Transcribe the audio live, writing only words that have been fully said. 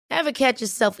Ever catch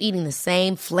yourself eating the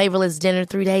same flavorless dinner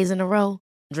 3 days in a row?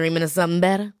 Dreaming of something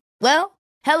better? Well,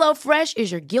 HelloFresh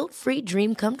is your guilt-free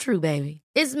dream come true, baby.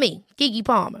 It's me, Keke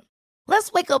Palmer.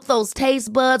 Let's wake up those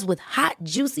taste buds with hot,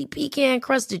 juicy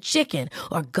pecan-crusted chicken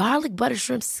or garlic butter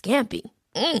shrimp scampi.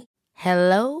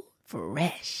 Hello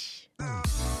Fresh.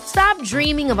 Stop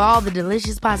dreaming of all the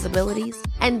delicious possibilities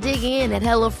and dig in at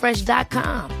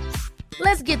HelloFresh.com.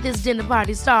 Let's get this dinner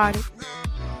party started.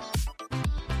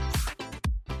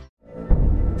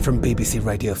 From BBC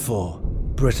Radio 4,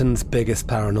 Britain's biggest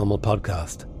paranormal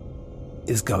podcast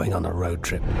is going on a road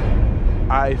trip.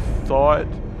 I thought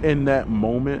in that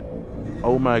moment,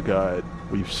 oh my God,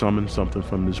 we've summoned something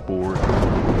from this board.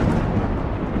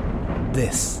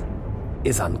 This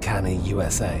is Uncanny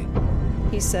USA.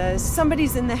 He says,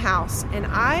 somebody's in the house, and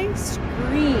I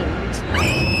screamed.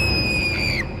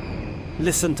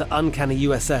 Listen to Uncanny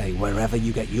USA wherever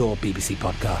you get your BBC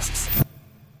podcasts,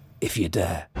 if you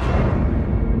dare.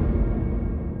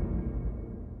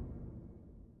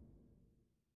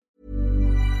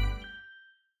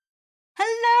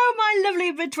 Hello, my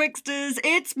lovely Betwixters.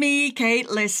 It's me,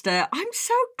 Kate Lister. I'm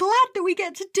so glad that we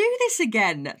get to do this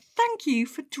again. Thank you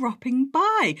for dropping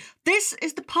by. This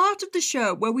is the part of the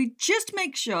show where we just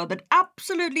make sure that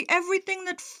absolutely everything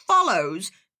that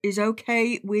follows is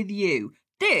okay with you.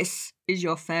 This is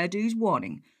your fair dues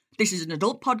warning. This is an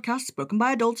adult podcast spoken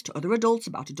by adults to other adults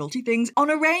about adulty things on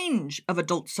a range of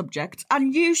adult subjects,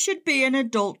 and you should be an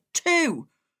adult too.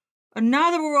 And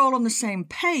now that we're all on the same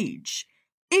page,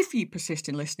 if you persist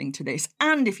in listening to this,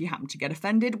 and if you happen to get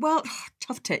offended, well,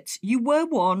 tough tits, you were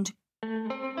warned.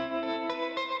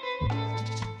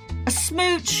 A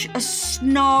smooch, a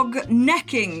snog,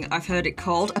 necking, I've heard it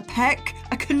called, a peck,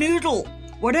 a canoodle,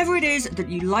 whatever it is that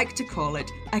you like to call it,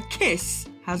 a kiss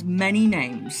has many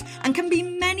names and can be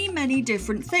many, many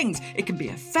different things. It can be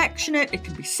affectionate, it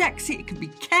can be sexy, it can be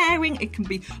caring, it can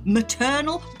be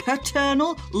maternal,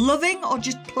 paternal, loving, or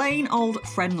just plain old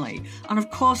friendly. And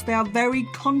of course, they are very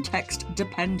context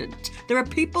dependent. There are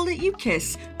people that you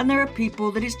kiss, and there are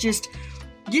people that it's just...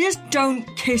 You just don't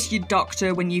kiss your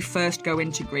doctor when you first go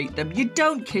in to greet them. You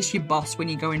don't kiss your boss when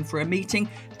you go in for a meeting.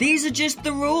 These are just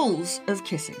the rules of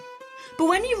kissing. But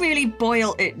when you really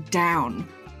boil it down,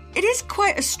 it is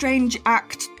quite a strange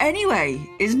act anyway,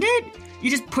 isn't it?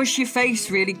 You just push your face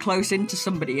really close into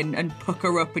somebody and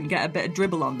pucker up and get a bit of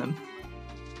dribble on them.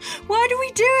 Why do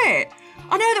we do it?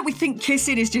 I know that we think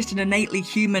kissing is just an innately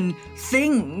human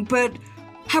thing, but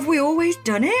have we always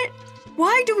done it?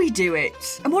 Why do we do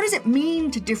it? And what does it mean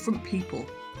to different people?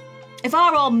 If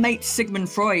our old mate Sigmund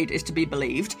Freud is to be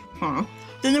believed,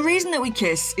 then the reason that we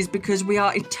kiss is because we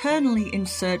are eternally in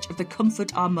search of the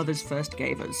comfort our mothers first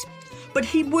gave us. But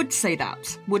he would say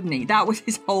that, wouldn't he? That was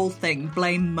his whole thing,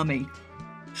 blame mummy.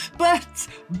 But,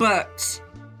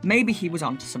 maybe he was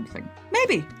onto something.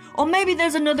 Maybe. Or maybe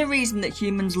there's another reason that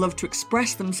humans love to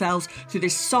express themselves through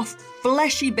this soft,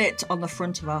 fleshy bit on the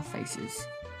front of our faces.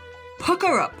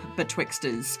 Pucker up,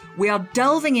 Betwixters. We are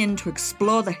delving in to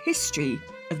explore the history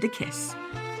of the kiss.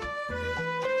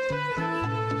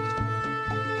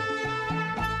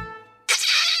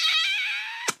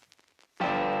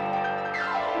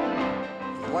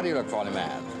 What do you look for in a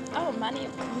man? Oh, money,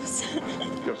 of course.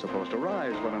 You're supposed to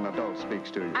rise when an adult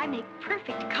speaks to you. I make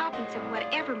perfect copies of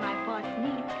whatever my boss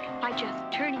needs by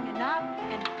just turning a knob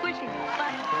and pushing a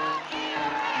button.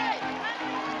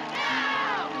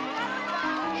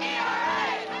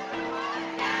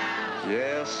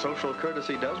 Yes, social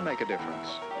courtesy does make a difference.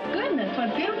 Goodness,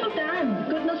 what beautiful times.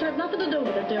 Goodness has nothing to do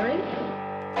with it, dearie.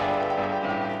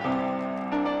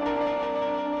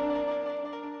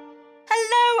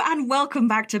 And welcome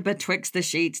back to Betwixt the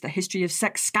Sheets, the history of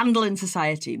sex scandal in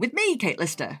society, with me, Kate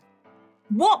Lister.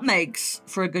 What makes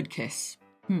for a good kiss?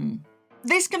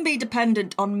 This can be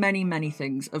dependent on many, many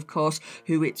things, of course.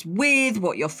 Who it's with,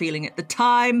 what you're feeling at the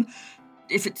time,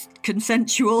 if it's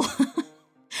consensual,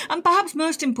 and perhaps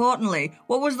most importantly,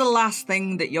 what was the last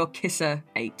thing that your kisser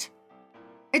ate?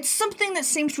 It's something that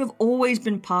seems to have always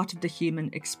been part of the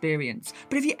human experience.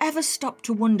 But have you ever stopped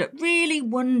to wonder, really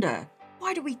wonder,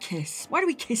 why do we kiss? Why do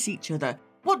we kiss each other?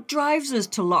 What drives us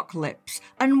to lock lips?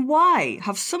 And why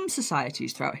have some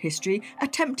societies throughout history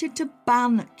attempted to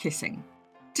ban kissing?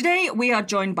 Today, we are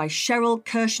joined by Cheryl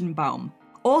Kirschenbaum,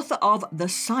 author of The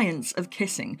Science of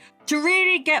Kissing, to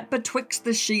really get betwixt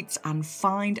the sheets and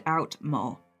find out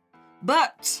more.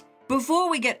 But before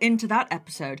we get into that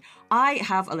episode, I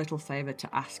have a little favour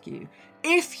to ask you.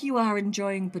 If you are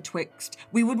enjoying Betwixt,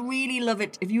 we would really love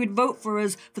it if you would vote for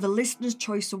us for the Listener's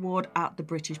Choice Award at the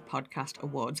British Podcast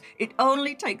Awards. It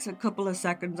only takes a couple of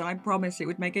seconds, and I promise it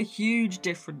would make a huge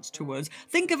difference to us.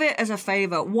 Think of it as a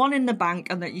favour, one in the bank,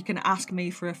 and that you can ask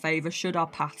me for a favour should our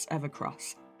paths ever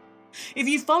cross. If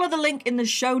you follow the link in the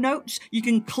show notes, you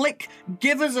can click,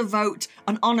 give us a vote,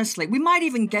 and honestly, we might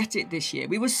even get it this year.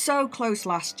 We were so close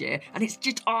last year, and it's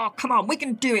just, oh, come on, we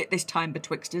can do it this time,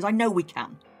 Betwixters. I know we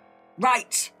can.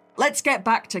 Right, let's get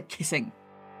back to kissing.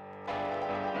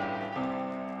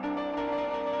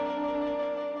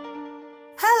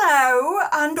 Hello,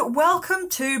 and welcome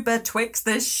to Betwixt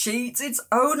the Sheets. It's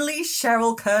only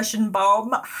Cheryl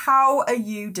Kirschenbaum. How are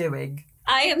you doing?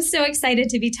 I am so excited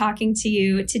to be talking to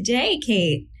you today,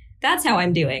 Kate. That's how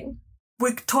I'm doing.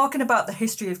 We're talking about the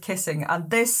history of kissing,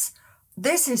 and this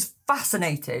is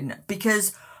fascinating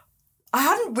because I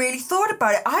hadn't really thought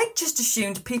about it. I just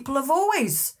assumed people have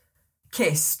always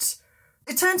kissed.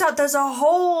 It turns out there's a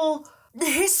whole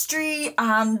history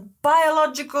and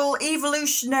biological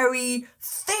evolutionary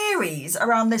theories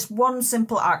around this one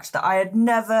simple act that I had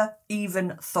never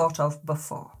even thought of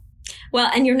before.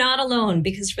 Well, and you're not alone,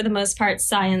 because for the most part,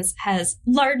 science has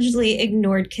largely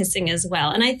ignored kissing as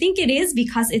well. And I think it is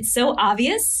because it's so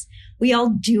obvious. We all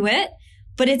do it,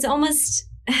 but it's almost,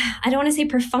 I don't want to say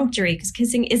perfunctory, because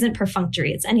kissing isn't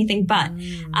perfunctory. It's anything but.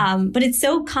 But it's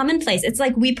so commonplace. It's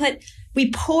like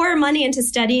we pour money into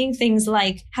studying things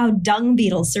like how dung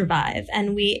beetles survive,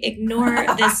 and we ignore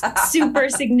this super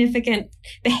significant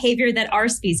behavior that our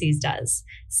species does.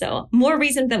 So more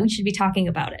reason that we should be talking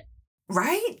about it.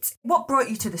 Right? What brought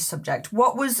you to this subject?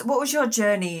 What was your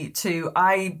journey to,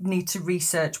 I need to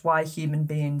research why human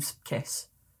beings kiss?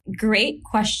 Great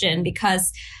question,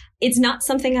 because it's not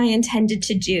something I intended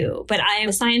to do, but I am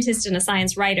a scientist and a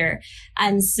science writer.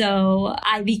 And so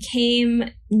I became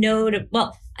noted,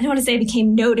 well, I don't want to say I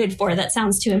became noted for, that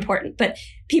sounds too important, but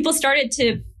people started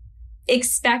to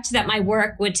expect that my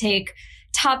work would take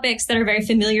topics that are very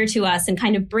familiar to us and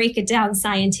kind of break it down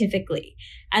scientifically.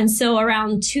 And so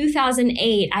around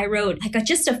 2008, I wrote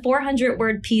just a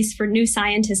 400-word piece for New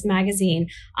Scientist magazine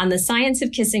on the science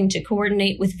of kissing to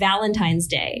coordinate with Valentine's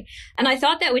Day. And I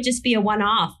thought that would just be a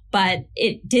one-off, but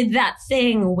it did that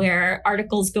thing where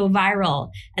articles go viral.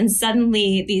 And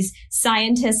suddenly these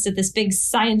scientists at this big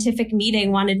scientific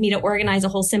meeting wanted me to organize a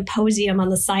whole symposium on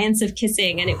the science of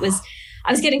kissing. And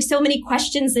I was getting so many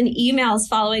questions and emails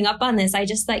following up on this. I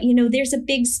just thought, there's a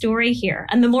big story here.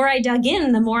 And the more I dug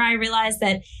in, the more I realized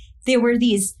that there were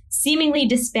these seemingly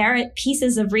disparate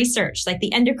pieces of research, like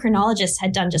the endocrinologists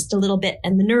had done just a little bit,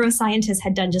 and the neuroscientists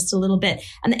had done just a little bit,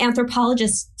 and the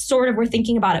anthropologists sort of were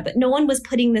thinking about it, but no one was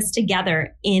putting this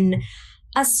together in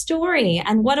a story.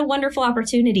 And what a wonderful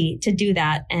opportunity to do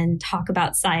that and talk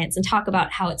about science and talk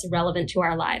about how it's relevant to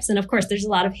our lives. And of course, there's a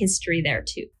lot of history there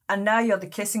too. And now you're the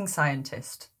kissing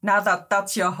scientist. Now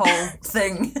that's your whole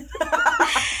thing.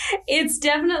 It's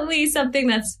definitely something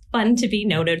that's fun to be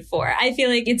noted for. I feel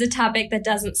like it's a topic that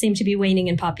doesn't seem to be waning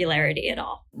in popularity at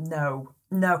all. No.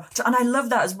 And I love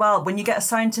that as well. When you get a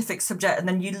scientific subject and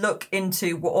then you look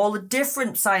into what all the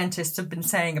different scientists have been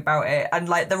saying about it, and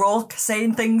they're all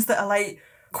saying things that are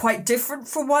quite different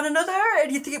from one another.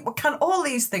 And you think, well, can all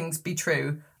these things be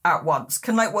true at once?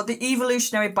 Can what the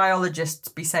evolutionary biologists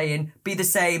be saying be the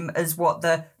same as what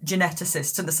the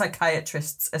geneticists and the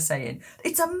psychiatrists are saying?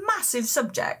 It's a massive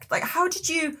subject. How did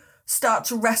you start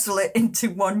to wrestle it into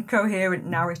one coherent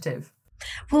narrative?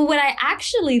 Well, what I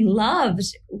actually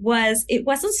loved was it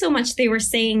wasn't so much they were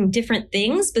saying different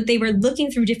things, but they were looking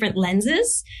through different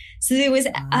lenses. So there was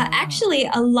actually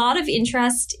a lot of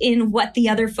interest in what the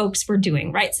other folks were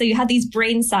doing, right? So you had these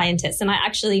brain scientists, and I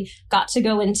actually got to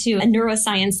go into a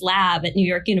neuroscience lab at New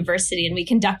York University, and we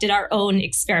conducted our own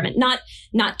experiment,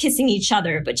 not kissing each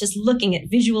other, but just looking at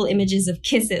visual images of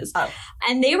kisses. Oh.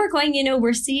 And they were going,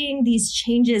 we're seeing these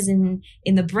changes in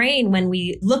the brain when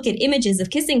we look at images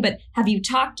of kissing, but have you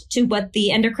talked to what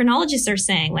the endocrinologists are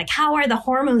saying? How are the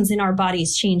hormones in our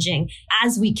bodies changing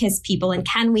as we kiss people? And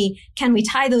can we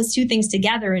tie those two things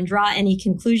together and draw any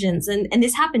conclusions? And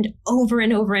this happened over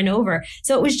and over and over.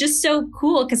 So it was just so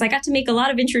cool because I got to make a lot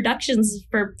of introductions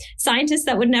for scientists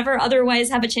that would never otherwise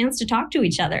have a chance to talk to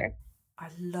each other. I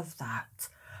love that.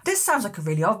 This sounds like a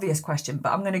really obvious question,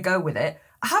 but I'm going to go with it.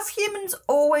 Have humans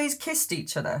always kissed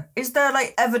each other? Is there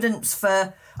evidence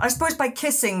for, I suppose by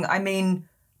kissing, I mean,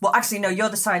 well, actually, no, you're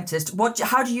the scientist.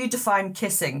 How do you define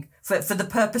kissing for the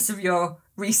purpose of your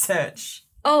research?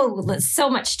 Oh, there's so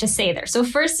much to say there. So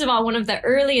first of all, one of the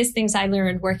earliest things I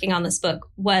learned working on this book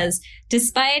was,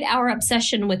 despite our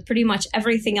obsession with pretty much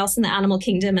everything else in the animal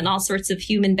kingdom and all sorts of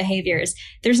human behaviors,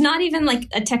 there's not even like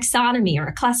a taxonomy or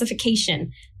a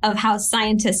classification of how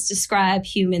scientists describe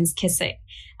humans kissing.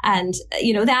 And,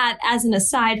 that as an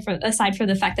aside from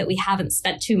the fact that we haven't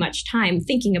spent too much time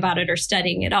thinking about it or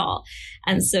studying it all.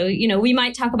 And so, we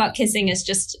might talk about kissing as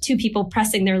just two people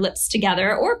pressing their lips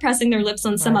together or pressing their lips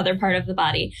on some other part of the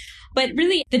body. But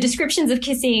really, the descriptions of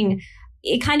kissing,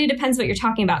 it kind of depends what you're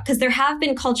talking about, because there have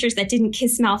been cultures that didn't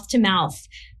kiss mouth to mouth.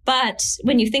 But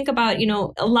when you think about,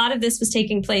 a lot of this was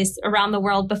taking place around the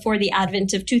world before the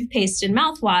advent of toothpaste and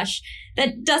mouthwash.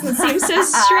 That doesn't seem so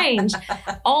strange.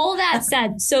 All that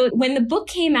said, so when the book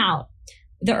came out,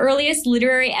 the earliest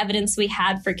literary evidence we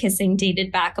had for kissing dated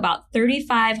back about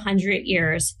 3,500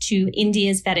 years to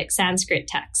India's Vedic Sanskrit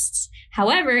texts.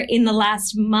 However, in the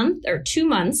last month or 2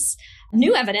 months,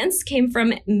 new evidence came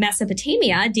from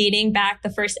Mesopotamia, dating back the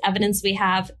first evidence we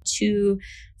have to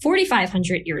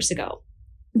 4,500 years ago.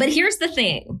 But here's the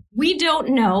thing. We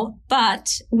don't know,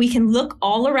 but we can look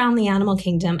all around the animal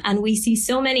kingdom and we see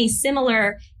so many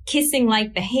similar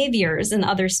kissing-like behaviors in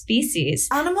other species.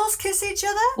 Animals kiss each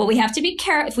other? Well, we have to be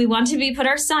careful. If we want to put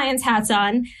our science hats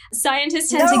on, scientists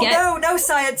tend to get... No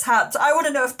science hats. I want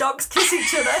to know if dogs kiss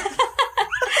each other.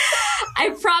 I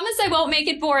promise I won't make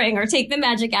it boring or take the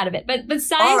magic out of it. But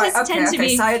scientists tend to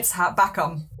be... Science hat back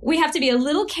on. We have to be a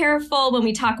little careful when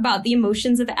we talk about the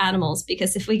emotions of animals,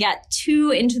 because if we get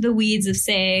too into the weeds of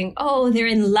saying, oh, they're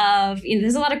in love,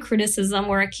 there's a lot of criticism.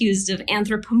 We're accused of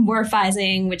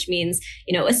anthropomorphizing, which means,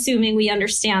 assuming we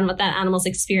understand what that animal's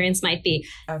experience might be.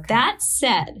 Okay. That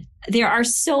said, there are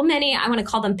so many, I want to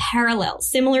call them parallel,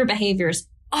 similar behaviors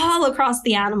all across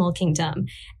the animal kingdom.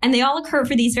 And they all occur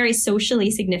for these very socially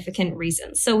significant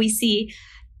reasons. So we see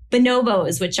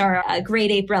bonobos, which are a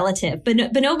great ape relative.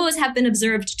 Bonobos have been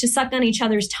observed to suck on each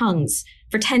other's tongues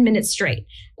for 10 minutes straight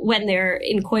when they're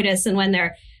in coitus and when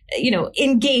they're,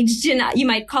 engaged in, you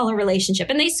might call a relationship.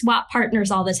 And they swap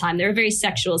partners all the time. They're a very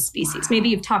sexual species. Maybe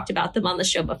you've talked about them on the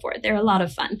show before. They're a lot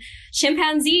of fun.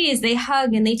 Chimpanzees, they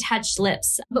hug and they touch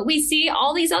lips. But we see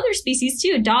all these other species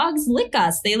too. Dogs lick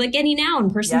us. They lick any noun,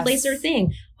 person, place, or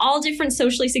thing. All different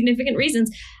socially significant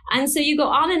reasons. And so you go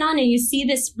on and you see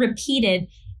this repeated.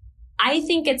 I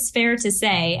think it's fair to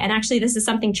say, and actually this is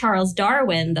something Charles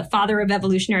Darwin, the father of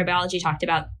evolutionary biology, talked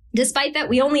about. Despite that,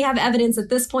 we only have evidence at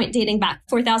this point dating back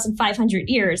 4,500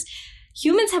 years.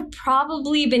 Humans have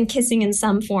probably been kissing in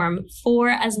some form for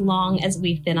as long as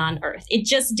we've been on Earth. It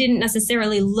just didn't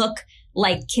necessarily look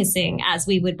like kissing as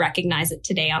we would recognize it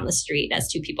today on the street as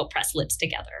two people press lips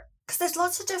together. Because there's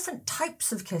lots of different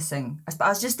types of kissing. I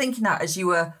was just thinking that as you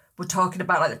were talking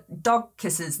about like dog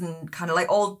kisses and kind of like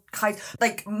all kinds,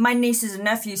 like my nieces and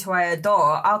nephews who I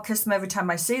adore, I'll kiss them every time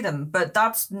I see them, but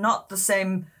that's not the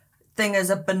same thing as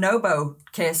a bonobo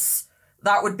kiss.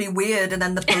 That would be weird, and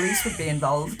then the police would be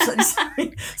involved.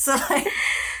 So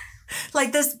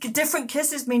like there's different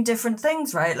kisses mean different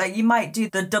things, right? Like you might do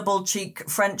the double cheek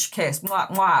French kiss, mwah,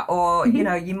 mwah, or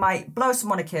you might blow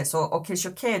someone a kiss or kiss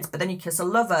your kids, but then you kiss a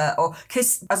lover or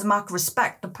kiss as a mark of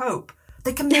respect the Pope.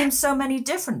 They can mean so many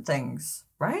different things,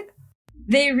 right?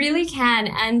 They really can.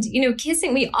 And,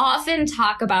 kissing, we often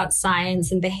talk about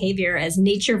science and behavior as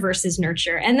nature versus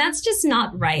nurture. And that's just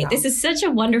not right. No. This is such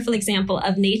a wonderful example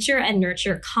of nature and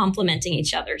nurture complementing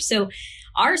each other. So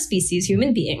our species,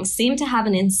 human beings, seem to have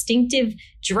an instinctive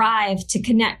drive to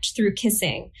connect through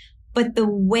kissing. But the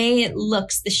way it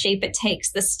looks, the shape it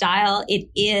takes, the style it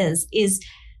is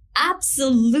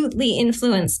absolutely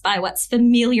influenced by what's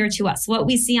familiar to us, what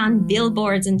we see on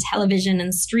billboards and television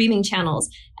and streaming channels.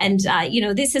 And,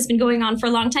 this has been going on for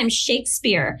a long time.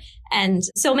 Shakespeare and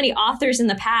so many authors in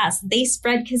the past, they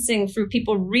spread kissing through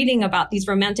people reading about these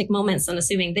romantic moments and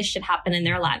assuming this should happen in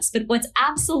their lives. But what's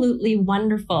absolutely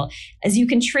wonderful is you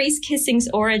can trace kissing's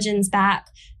origins back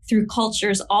through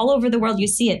cultures all over the world. You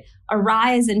see it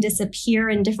arise and disappear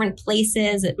in different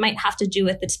places. It might have to do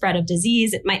with the spread of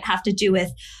disease. It might have to do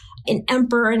with an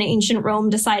emperor in ancient Rome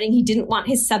deciding he didn't want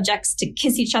his subjects to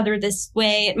kiss each other this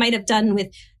way. It might have done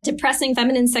with depressing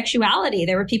feminine sexuality.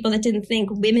 There were people that didn't think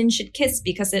women should kiss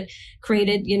because it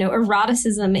created,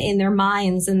 eroticism in their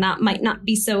minds, and that might not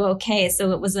be so okay.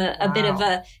 So it was a bit of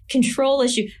a control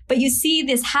issue. But you see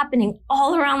this happening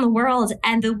all around the world.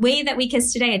 And the way that we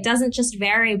kiss today, it doesn't just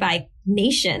vary by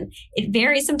nation. It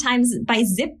varies sometimes by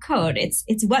zip code.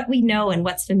 It's what we know and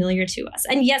what's familiar to us.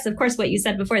 And yes, of course, what you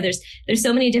said before, there's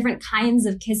so many different kinds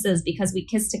of kisses because we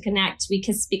kiss to connect. We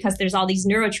kiss because there's all these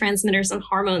neurotransmitters and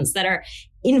hormones that are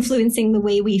influencing the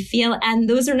way we feel. And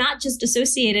those are not just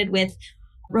associated with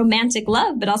romantic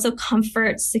love, but also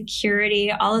comfort,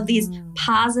 security, all of these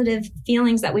positive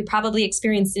feelings that we probably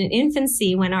experienced in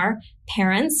infancy when our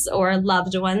parents or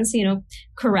loved ones,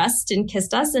 caressed and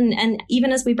kissed us. And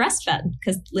even as we breastfed,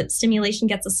 because lip stimulation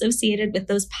gets associated with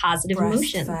those positive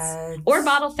emotions. Or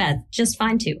bottle fed, just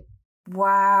fine too.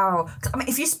 Wow. I mean,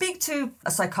 if you speak to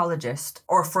a psychologist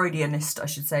or a Freudianist, I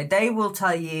should say, they will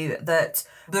tell you that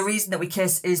the reason that we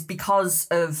kiss is because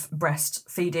of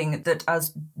breastfeeding, that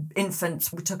as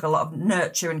infants, we took a lot of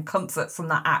nurture and comfort from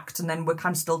that act, and then we're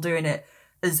kind of still doing it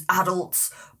as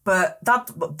adults. But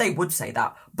they would say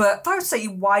that. But if I would say,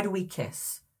 why do we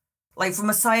kiss? Like, from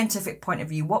a scientific point of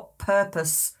view, what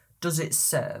purpose does it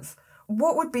serve?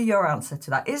 What would be your answer to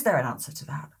that? Is there an answer to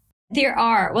that?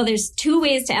 There's two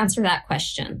ways to answer that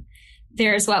question.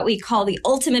 There's what we call the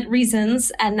ultimate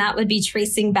reasons, and that would be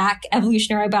tracing back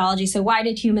evolutionary biology. So why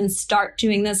did humans start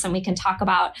doing this? And we can talk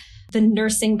about the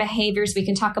nursing behaviors. We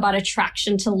can talk about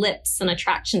attraction to lips and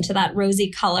attraction to that rosy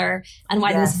color and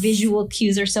why those visual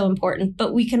cues are so important.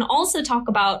 But we can also talk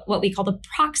about what we call the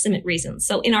proximate reasons.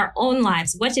 So in our own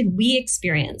lives, what did we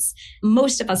experience?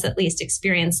 Most of us at least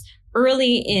experience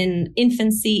early in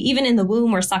infancy, even in the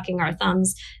womb, we're sucking our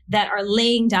thumbs, that are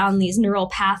laying down these neural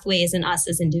pathways in us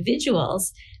as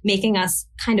individuals, making us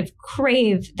kind of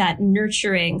crave that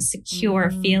nurturing, secure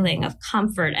feeling of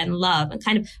comfort and love. And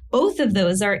kind of both of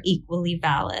those are equally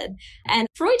valid. And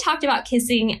Freud talked about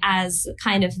kissing as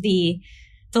kind of the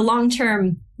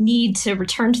long-term need to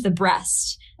return to the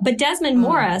breast. But Desmond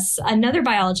Morris, another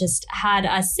biologist, had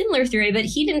a similar theory, but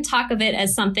he didn't talk of it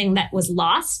as something that was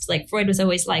lost. Like Freud was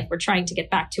always like, we're trying to get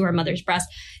back to our mother's breast.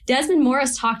 Desmond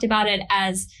Morris talked about it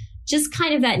as just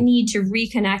kind of that need to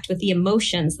reconnect with the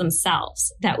emotions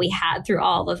themselves that we had through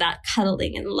all of that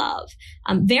cuddling and love.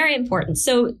 Very important.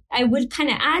 So I would kind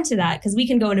of add to that, because we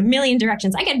can go in a million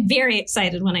directions. I get very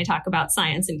excited when I talk about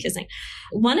science and kissing.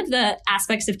 One of the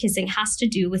aspects of kissing has to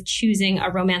do with choosing a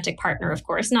romantic partner, of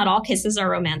course. Not all kisses are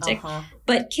romantic,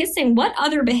 but kissing, what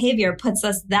other behavior puts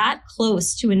us that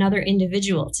close to another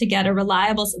individual to get a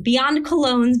reliable, beyond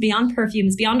colognes, beyond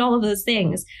perfumes, beyond all of those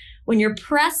things? When you're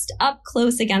pressed up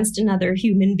close against another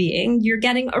human being, you're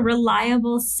getting a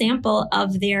reliable sample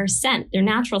of their scent, their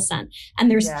natural scent.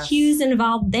 And there's cues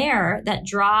involved there that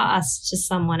draw us to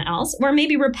someone else, or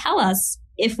maybe repel us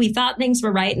if we thought things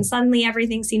were right and suddenly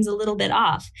everything seems a little bit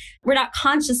off. We're not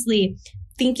consciously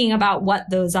thinking about what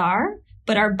those are,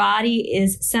 but our body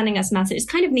is sending us messages.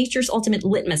 It's kind of nature's ultimate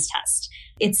litmus test.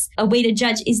 It's a way to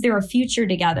judge, is there a future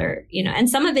together? And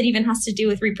some of it even has to do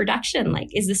with reproduction. Like,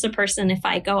 is this a person, if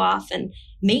I go off and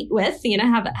mate with,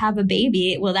 have a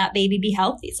baby, will that baby be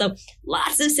healthy? So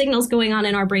lots of signals going on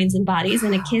in our brains and bodies.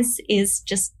 And a kiss is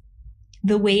just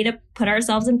the way to put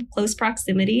ourselves in close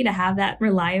proximity to have that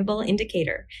reliable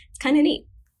indicator. It's kind of neat.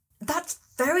 That's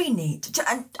very neat.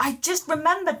 And I just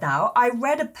remembered now, I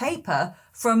read a paper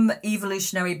from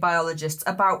evolutionary biologists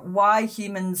about why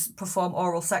humans perform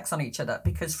oral sex on each other.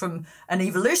 Because from an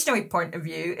evolutionary point of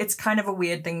view, it's kind of a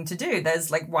weird thing to do. There's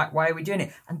like, why are we doing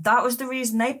it? And that was the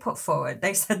reason they put forward.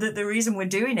 They said that the reason we're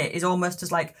doing it is almost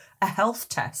as like a health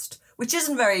test, which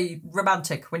isn't very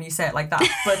romantic when you say it like that.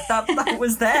 But that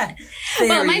was their theory.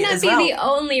 Well, it might not be the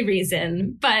only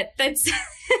reason, but that's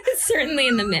certainly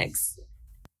in the mix.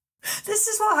 This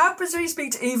is what happens when you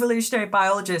speak to evolutionary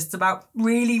biologists about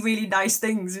really, really nice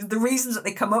things. The reasons that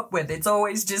they come up with, it's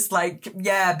always just like,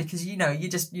 because you're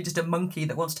just a monkey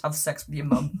that wants to have sex with your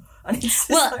mum. And it's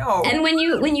just and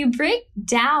when you break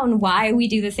down why we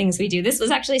do the things we do, this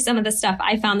was actually some of the stuff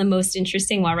I found the most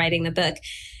interesting while writing the book.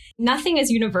 Nothing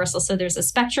is universal. So there's a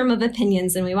spectrum of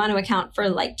opinions, and we want to account for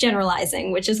like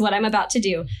generalizing, which is what I'm about to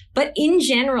do. But in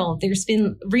general, there's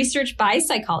been research by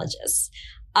psychologists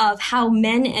of how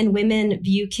men and women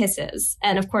view kisses.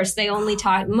 And of course, they only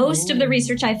talk, most of the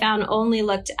research I found only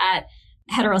looked at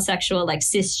heterosexual, like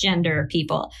cisgender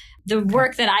people. The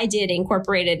work that I did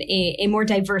incorporated a more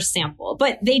diverse sample.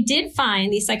 But they did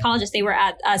find, these psychologists, they were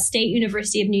at State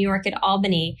University of New York at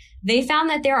Albany. They found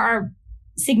that there are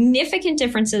significant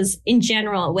differences in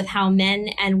general with how men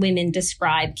and women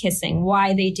describe kissing,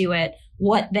 why they do it,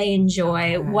 what they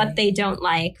enjoy, what they don't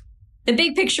like. The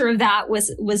big picture of that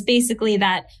was basically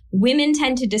that women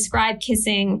tend to describe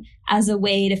kissing as a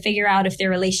way to figure out if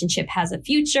their relationship has a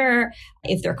future,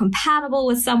 if they're compatible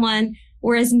with someone,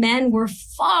 whereas men were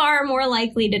far more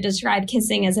likely to describe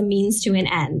kissing as a means to an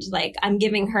end. Like, I'm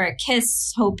giving her a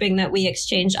kiss, hoping that we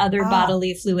exchange other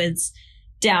bodily fluids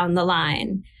down the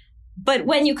line. But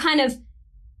when you kind of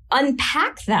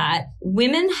unpack that,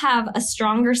 women have a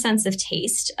stronger sense of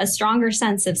taste, a stronger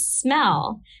sense of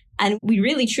smell, and we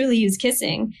really truly use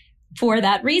kissing for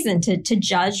that reason, to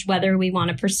judge whether we want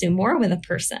to pursue more with a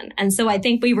person. And so I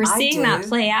think we were seeing that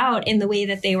play out in the way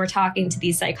that they were talking to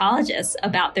these psychologists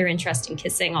about their interest in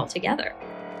kissing altogether.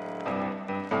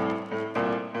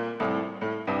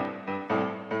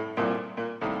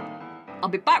 I'll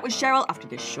be back with Cheryl after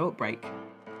this short break.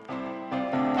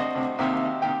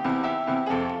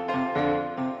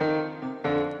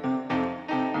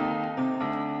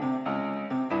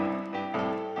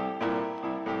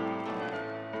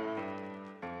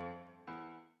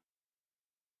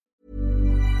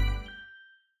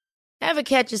 Ever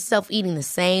catch yourself eating the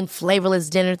same flavorless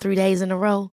dinner 3 days in a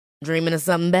row? Dreaming of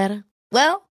something better?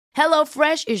 Well,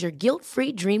 HelloFresh is your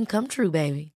guilt-free dream come true,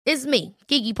 baby. It's me,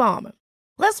 Keke Palmer.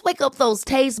 Let's wake up those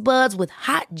taste buds with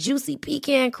hot, juicy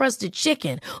pecan-crusted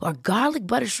chicken or garlic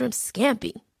butter shrimp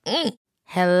scampi.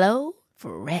 Hello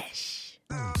Fresh.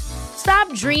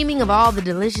 Stop dreaming of all the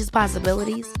delicious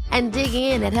possibilities and dig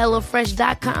in at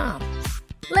HelloFresh.com.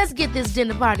 Let's get this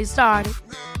dinner party started.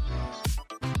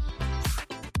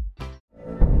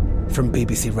 From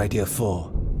BBC Radio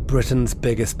 4, Britain's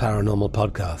biggest paranormal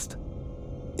podcast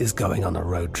is going on a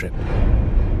road trip.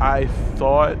 I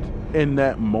thought in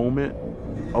that moment,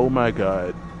 oh my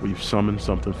God, we've summoned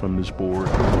something from this board.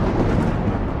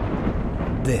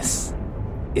 This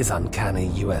is Uncanny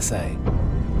USA.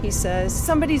 He says,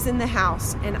 somebody's in the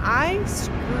house, and I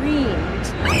screamed.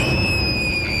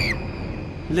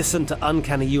 Listen to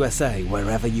Uncanny USA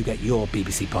wherever you get your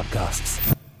BBC podcasts,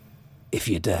 if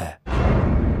you dare.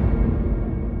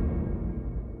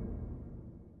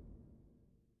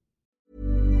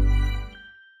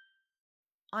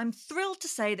 I'm thrilled to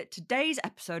say that today's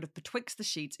episode of Betwixt the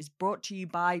Sheets is brought to you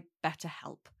by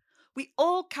BetterHelp. We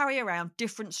all carry around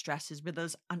different stresses with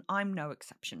us, and I'm no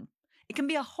exception. It can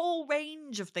be a whole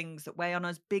range of things that weigh on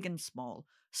us, big and small,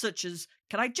 such as,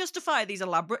 can I justify these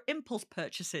elaborate impulse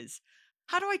purchases?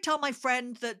 How do I tell my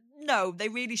friend that, no, they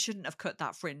really shouldn't have cut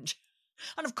that fringe?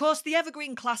 And of course, the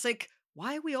evergreen classic,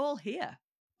 why are we all here?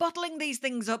 Bottling these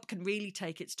things up can really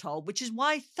take its toll, which is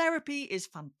why therapy is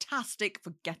fantastic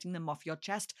for getting them off your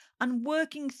chest and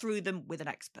working through them with an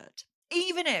expert,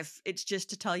 even if it's just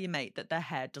to tell your mate that their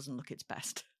hair doesn't look its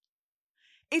best.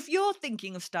 If you're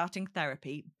thinking of starting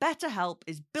therapy, BetterHelp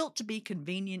is built to be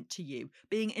convenient to you,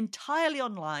 being entirely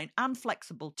online and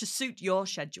flexible to suit your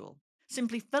schedule.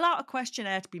 Simply fill out a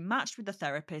questionnaire to be matched with a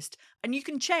therapist, and you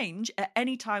can change at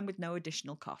any time with no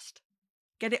additional cost.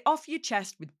 Get it off your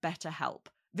chest with BetterHelp.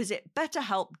 Visit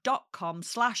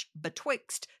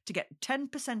betterhelp.com/betwixt to get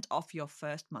 10% off your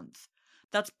first month.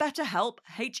 That's BetterHelp,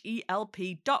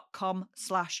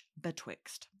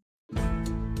 HELP.com/betwixt.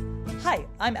 Hi,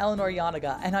 I'm Eleanor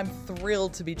Yanaga, and I'm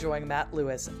thrilled to be joining Matt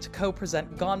Lewis to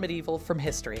co-present Gone Medieval from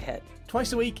History Hit.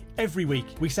 Twice a week, every week,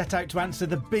 we set out to answer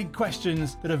the big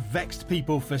questions that have vexed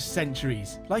people for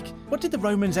centuries. Like, what did the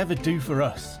Romans ever do for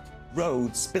us?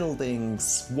 Roads,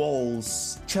 buildings,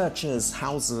 walls, churches,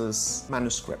 houses,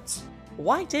 manuscripts.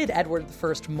 Why did Edward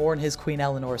I mourn his Queen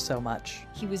Eleanor so much?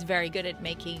 He was very good at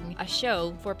making a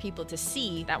show for people to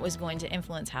see that was going to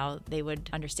influence how they would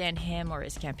understand him or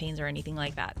his campaigns or anything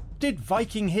like that. Did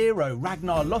Viking hero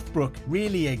Ragnar Lothbrok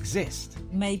really exist?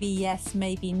 Maybe yes,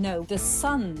 maybe no. The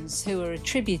sons who are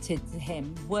attributed to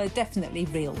him were definitely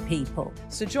real people.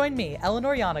 So join me,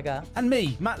 Eleanor Yanaga, and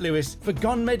me, Matt Lewis, for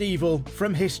Gone Medieval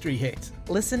from History Hit.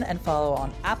 Listen and follow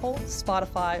on Apple,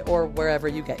 Spotify, or wherever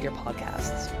you get your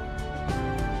podcasts.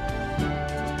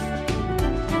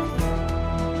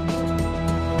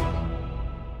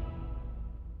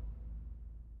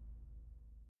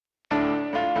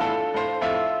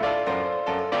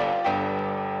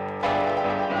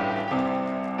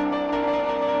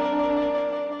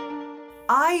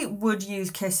 I would use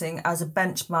kissing as a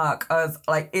benchmark of,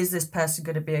 like, is this person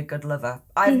going to be a good lover?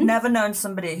 I've never known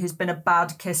somebody who's been a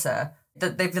bad kisser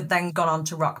that they've then gone on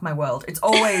to rock my world. It's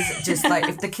always just like,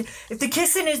 if the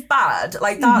kissing is bad,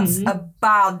 like, that's a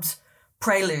bad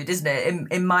prelude, isn't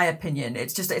it? In my opinion,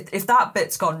 it's just, if that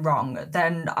bit's gone wrong,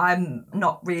 then I'm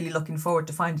not really looking forward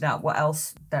to finding out what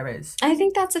else there is. I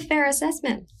think that's a fair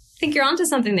assessment. I think you're onto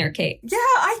something there, Kate. Yeah,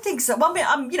 I think so. Well,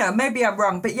 I mean, maybe I'm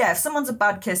wrong, but yeah, if someone's a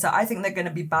bad kisser, I think they're going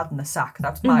to be bad in the sack.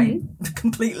 That's my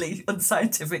completely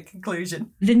unscientific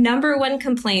conclusion. The number one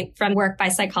complaint from work by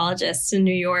psychologists in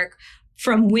New York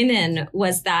from women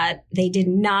was that they did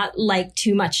not like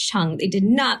too much tongue. They did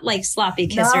not like sloppy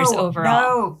kissers overall.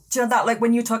 No, do you know that, like,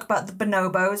 when you talk about the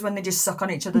bonobos, when they just suck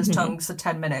on each other's tongues for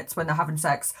 10 minutes when they're having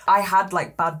sex, I had,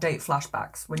 like, bad date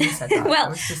flashbacks when you said that. Well, I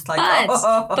was just like,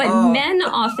 but men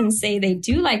often say they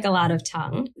do like a lot of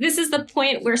tongue. This is the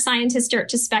point where scientists start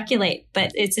to speculate,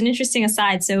 but it's an interesting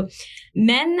aside. So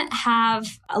men have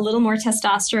a little more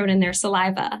testosterone in their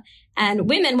saliva. And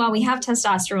women, while we have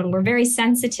testosterone, we're very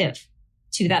sensitive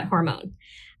to that hormone.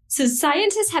 So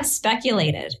scientists have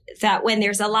speculated that when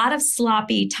there's a lot of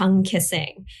sloppy tongue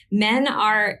kissing, men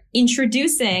are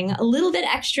introducing a little bit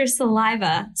extra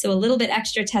saliva, so a little bit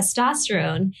extra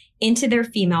testosterone into their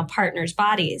female partners'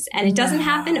 bodies. And it doesn't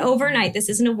happen overnight. This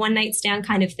isn't a one-night stand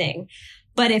kind of thing.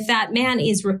 But if that man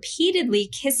is repeatedly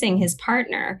kissing his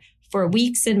partner for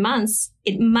weeks and months,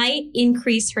 it might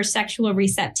increase her sexual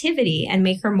receptivity and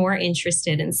make her more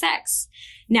interested in sex.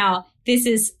 Now, this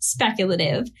is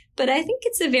speculative, but I think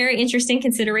it's a very interesting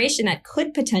consideration that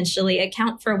could potentially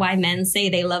account for why men say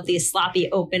they love these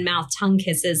sloppy open mouth tongue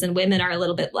kisses and women are a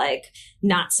little bit like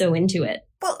not so into it.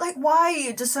 But like,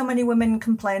 why do so many women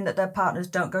complain that their partners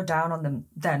don't go down on them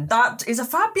then? That is a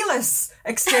fabulous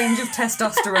exchange of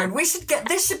testosterone.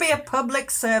 This should be a public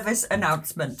service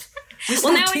announcement.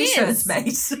 Well, now t-shirts, it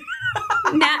is. Mate.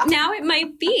 now it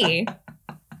might be.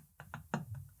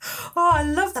 Oh, I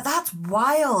love that. That's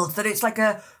wild that it's like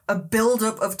a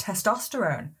build-up of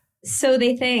testosterone. So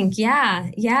they think,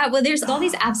 yeah. Well, there's all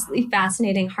these absolutely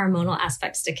fascinating hormonal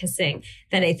aspects to kissing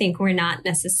that I think we're not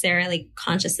necessarily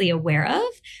consciously aware of,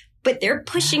 but they're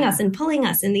pushing us and pulling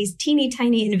us in these teeny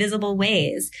tiny invisible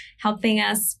ways, helping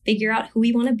us figure out who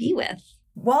we want to be with.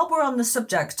 While we're on the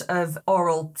subject of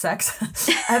oral sex,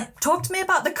 talk to me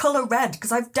about the colour red,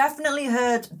 because I've definitely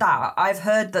heard that. I've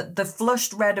heard that the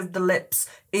flushed red of the lips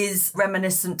is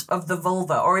reminiscent of the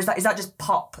vulva, or is that just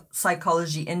pop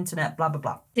psychology, internet, blah, blah,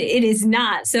 blah? It is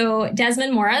not. So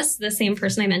Desmond Morris, the same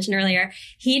person I mentioned earlier,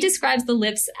 he describes the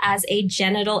lips as a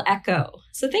genital echo.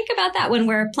 So think about that when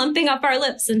we're plumping up our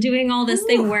lips and doing all this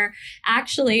thing, we're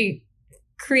actually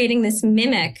creating this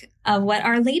mimic of what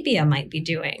our labia might be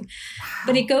doing.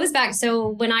 But it goes back. So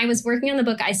when I was working on the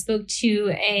book, I spoke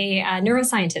to a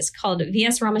neuroscientist called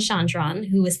V.S. Ramachandran,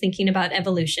 who was thinking about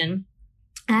evolution.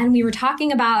 And we were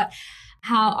talking about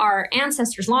how our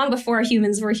ancestors, long before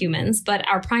humans were humans, but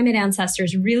our primate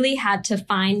ancestors really had to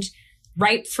find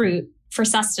ripe fruit for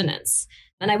sustenance.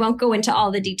 And I won't go into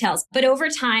all the details, but over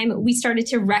time, we started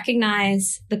to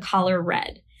recognize the color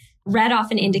red. Red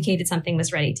often indicated something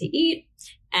was ready to eat,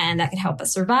 and that could help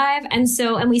us survive. And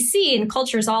we see in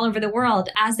cultures all over the world,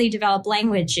 as they develop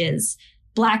languages,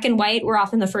 black and white were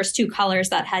often the first two colors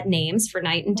that had names for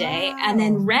night and day. Wow. And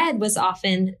then red was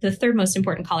often the third most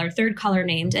important color, third color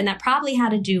named, and that probably had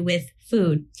to do with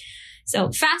food.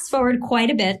 So fast forward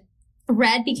quite a bit.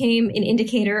 Red became an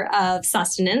indicator of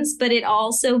sustenance, but it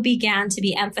also began to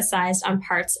be emphasized on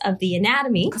parts of the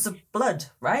anatomy. Because of blood,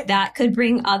 right? That could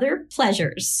bring other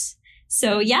pleasures.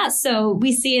 So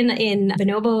we see in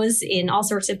bonobos, in all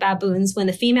sorts of baboons, when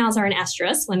the females are in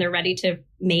estrus, when they're ready to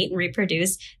mate and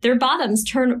reproduce, their bottoms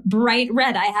turn bright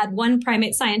red. I had one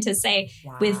primate scientist say,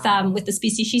 wow, with the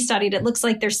species she studied, it looks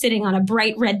like they're sitting on a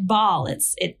bright red ball.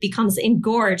 It becomes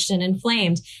engorged and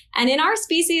inflamed. And in our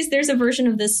species, there's a version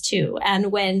of this too.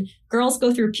 And when girls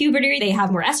go through puberty, they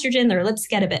have more estrogen, their lips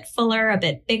get a bit fuller, a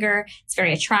bit bigger. It's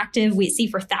very attractive. We see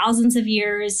for thousands of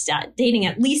years, dating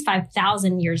at least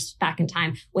 5,000 years back in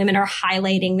time, women are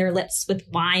highlighting their lips with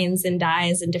wines and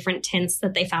dyes and different tints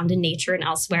that they found in nature and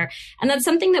elsewhere. And that's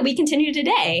something that we continue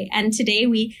today. And today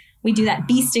we do that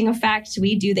beasting effect.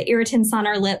 We do the irritants on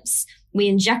our lips. We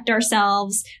inject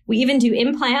ourselves. We even do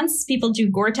implants. People do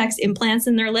Gore-Tex implants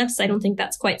in their lips. I don't think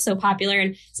that's quite so popular.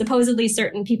 And supposedly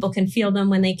certain people can feel them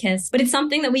when they kiss. But it's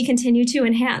something that we continue to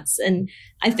enhance. And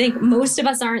I think most of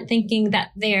us aren't thinking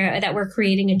that we're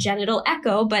creating a genital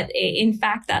echo. But in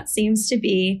fact, that seems to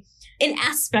be an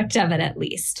aspect of it, at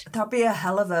least. That'd be a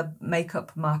hell of a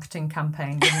makeup marketing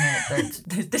campaign, wouldn't it?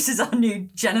 That this is our new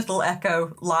genital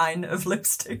echo line of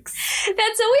lipsticks.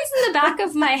 That's always in the back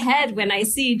of my head when I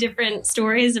see different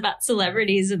stories about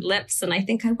celebrities and lips. And I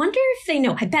think, I wonder if they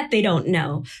know. I bet they don't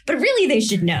know. But really, they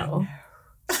should know.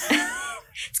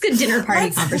 It's good dinner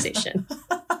party conversation.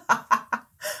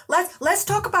 Let's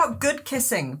talk about good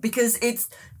kissing, because it's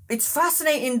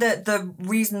fascinating the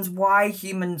reasons why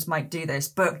humans might do this,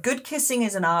 but good kissing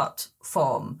is an art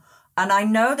form. And I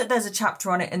know that there's a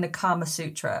chapter on it in the Kama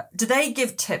Sutra. Do they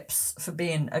give tips for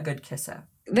being a good kisser?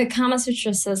 The Kama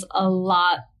Sutra says a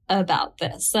lot about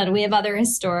this, and we have other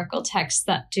historical texts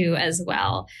that do as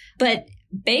well. But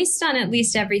based on at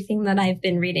least everything that I've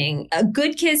been reading, a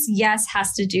good kiss, yes,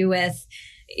 has to do with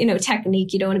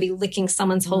technique. You don't want to be licking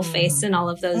someone's whole face and all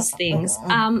of those things.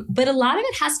 But a lot of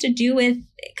it has to do with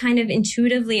kind of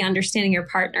intuitively understanding your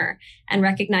partner and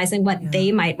recognizing what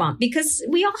they might want, because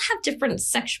we all have different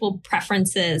sexual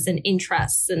preferences and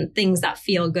interests and things that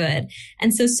feel good.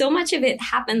 And so much of it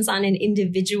happens on an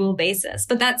individual basis.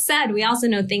 But that said, we also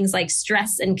know things like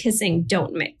stress and kissing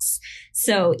don't mix.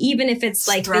 So even if it's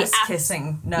like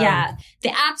kissing, no. Yeah,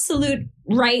 the absolute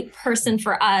right person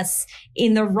for us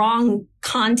in the wrong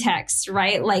context,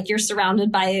 right? Like you're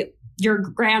surrounded by your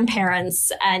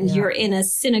grandparents and you're in a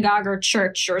synagogue or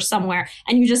church or somewhere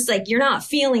and you just like, you're not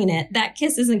feeling it. That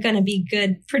kiss isn't going to be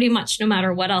good pretty much no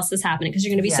matter what else is happening, because you're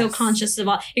going to be so conscious of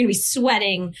all, you're going to be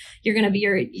sweating. You're going to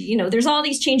be, there's all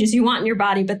these changes you want in your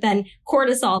body, but then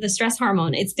cortisol, the stress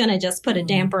hormone, it's going to just put a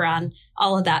damper on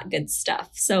all of that good stuff.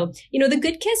 So, the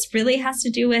good kiss really has to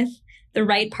do with the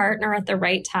right partner at the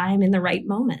right time in the right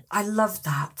moment. I love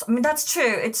that. I mean, that's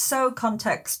true. It's so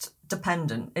context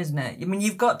dependent, isn't it? I mean,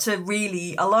 you've got to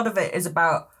really, a lot of it is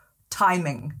about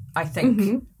timing, I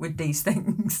think, with these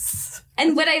things.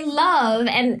 And what I love,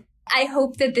 and I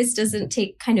hope that this doesn't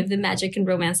take kind of the magic and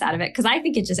romance out of it, because I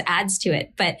think it just adds to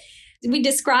it. But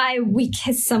we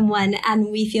kiss someone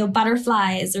and we feel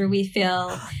butterflies, or we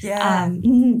feel,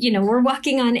 we're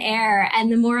walking on air.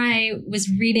 And the more I was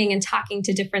reading and talking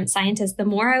to different scientists, the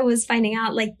more I was finding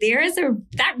out like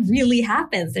that really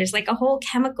happens. There's like a whole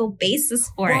chemical basis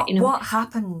for it. What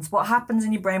happens? What happens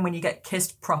in your brain when you get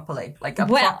kissed properly? Like a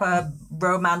proper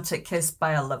romantic kiss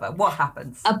by a lover? What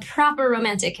happens? A proper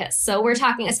romantic kiss. So we're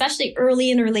talking, especially early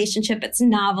in a relationship, it's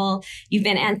novel. You've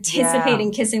been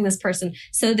anticipating kissing this person.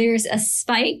 So there's a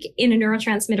spike in a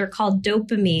neurotransmitter called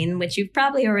dopamine, which you've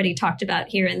probably already talked about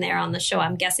here and there on the show,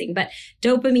 I'm guessing. But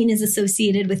dopamine is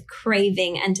associated with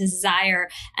craving and desire.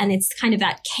 And it's kind of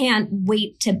that can't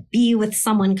wait to be with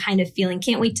someone kind of feeling,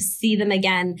 can't wait to see them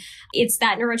again. It's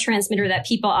that neurotransmitter that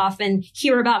people often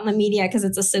hear about in the media because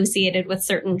it's associated with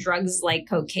certain drugs like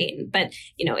cocaine. But,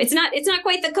 it's not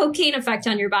quite the cocaine effect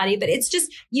on your body, but it's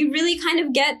just, you really kind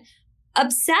of get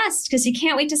obsessed because you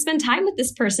can't wait to spend time with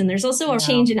this person. There's also a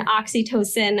change in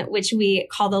oxytocin, which we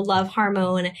call the love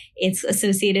hormone. It's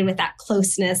associated with that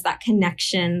closeness, that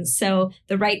connection. So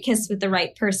the right kiss with the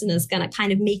right person is going to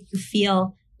kind of make you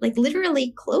feel like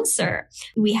literally closer.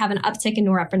 We have an uptick in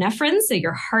norepinephrine, so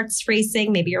your heart's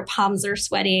racing, maybe your palms are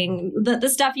sweating. The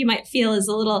stuff you might feel is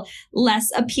a little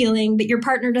less appealing, but your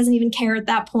partner doesn't even care at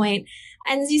that point.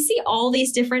 And you see all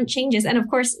these different changes. And of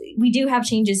course, we do have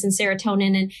changes in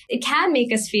serotonin, and it can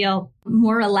make us feel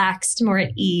more relaxed, more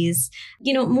at ease,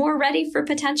 more ready for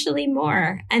potentially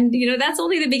more. And, that's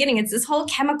only the beginning. It's this whole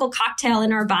chemical cocktail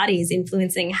in our bodies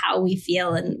influencing how we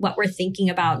feel and what we're thinking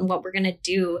about and what we're going to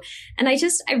do. And I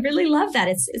really love that.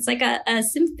 It's like a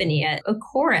symphony, a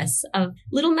chorus of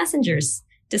little messengers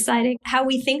deciding how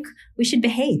we think we should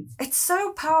behave. It's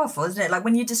so powerful, isn't it? Like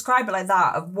when you describe it like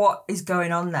that, of what is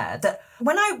going on there, that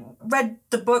when I read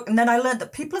the book and then I learned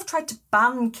that people have tried to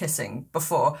ban kissing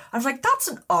before, I was like, that's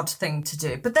an odd thing to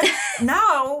do. But then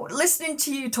now listening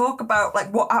to you talk about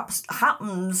like what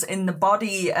happens in the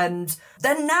body, and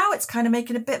then now it's kind of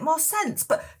making a bit more sense.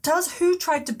 But tell us, who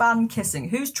tried to ban kissing?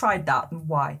 Who's tried that and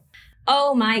why?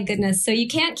 Oh my goodness. So you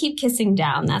can't keep kissing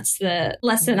down. That's the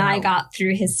lesson I got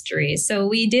through history. So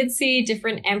we did see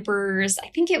different emperors. I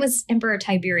think it was Emperor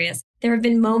Tiberius. There have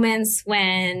been moments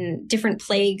when different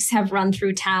plagues have run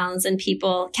through towns and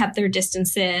people kept their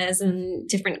distances, and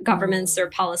different governments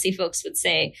or policy folks would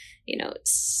say,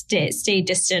 stay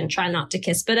distant, try not to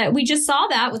kiss. But we just saw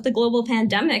that with the global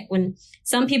pandemic when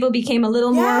some people became a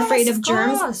little more afraid of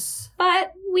germs.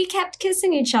 But we kept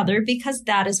kissing each other because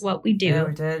that is what we do. Yeah,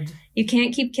 we did. You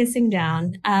can't keep kissing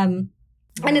down. And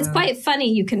it's quite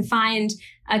funny. You can find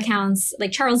accounts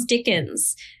like Charles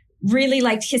Dickens really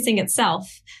liked kissing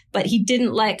itself, but he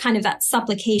didn't like kind of that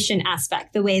supplication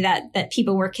aspect, the way that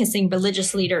people were kissing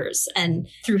religious leaders and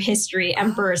through history,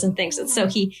 emperors and things. And so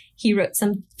he wrote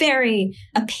some very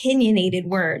opinionated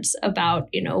words about,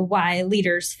 why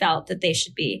leaders felt that they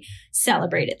should be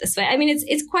celebrated this way. I mean,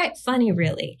 it's quite funny,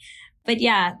 really. But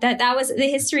yeah, that was the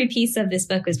history piece of this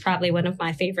book was probably one of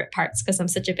my favorite parts because I'm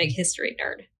such a big history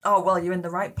nerd. Oh, well, you're in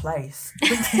the right place.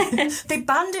 They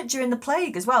banned it during the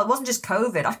plague as well. It wasn't just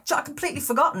COVID. I completely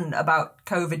forgotten about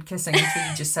COVID kissing until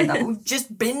you just said that. We've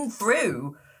just been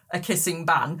through a kissing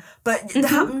ban. But it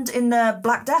happened in the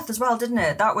Black Death as well, didn't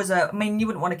it? That was you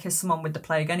wouldn't want to kiss someone with the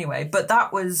plague anyway. But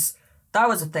that was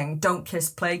a thing. Don't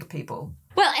kiss plague people.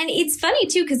 Well, and it's funny,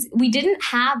 too, because we didn't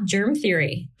have germ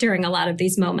theory during a lot of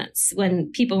these moments when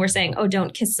people were saying, oh,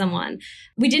 don't kiss someone.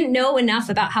 We didn't know enough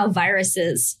about how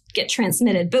viruses get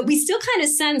transmitted, but we still kind of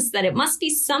sense that it must be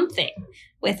something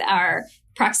with our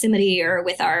proximity or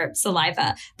with our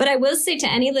saliva. But I will say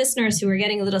to any listeners who are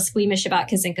getting a little squeamish about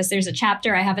kissing, because there's a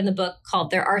chapter I have in the book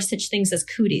called There Are Such Things as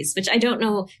Cooties, which I don't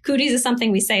know. Cooties is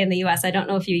something we say in the US. I don't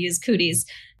know if you use cooties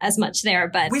as much there,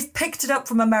 but we've picked it up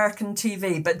from American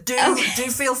TV, but do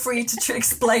feel free to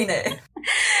explain it.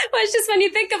 Well, it's just when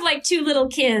you think of like two little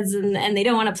kids and they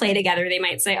don't want to play together, they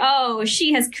might say, oh,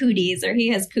 she has cooties or he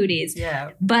has cooties.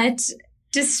 Yeah. But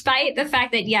despite the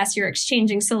fact that, yes, you're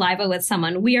exchanging saliva with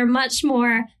someone, we are much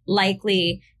more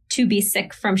likely to be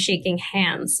sick from shaking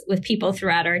hands with people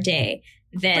throughout our day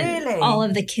than all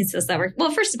of the kisses that we're...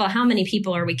 Well, first of all, how many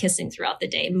people are we kissing throughout the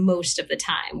day? Most of the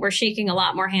time. We're shaking a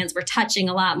lot more hands. We're touching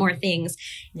a lot more things.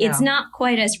 Yeah. It's not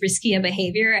quite as risky a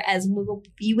behavior as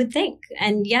you would think.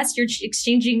 And yes, you're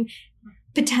exchanging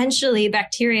potentially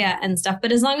bacteria and stuff,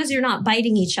 but as long as you're not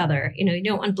biting each other, you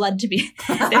don't want blood to be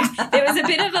there was a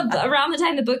bit of around the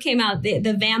time the book came out,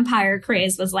 the vampire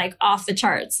craze was like off the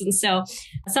charts. And so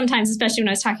sometimes, especially when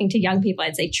I was talking to young people,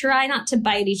 I'd say try not to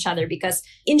bite each other, because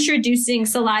introducing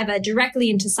saliva directly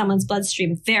into someone's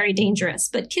bloodstream, very dangerous.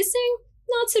 But kissing,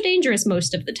 not so dangerous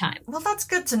most of the time. Well, that's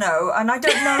good to know. And I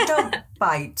don't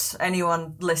bite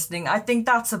anyone listening. I think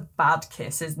that's a bad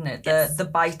kiss, isn't it? Yes. The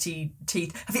bitey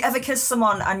teeth. Have you ever kissed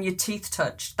someone and your teeth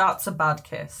touched? That's a bad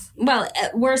kiss. Well,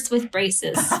 worse with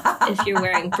braces, if you're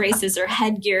wearing braces or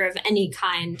headgear of any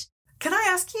kind. Can I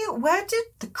ask you, where did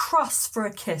the cross for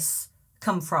a kiss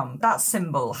come from? That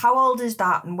symbol. How old is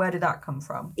that and where did that come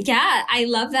from? Yeah, I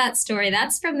love that story.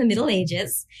 That's from the Middle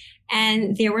Ages.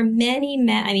 And there were many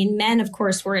men, men, of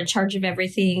course, were in charge of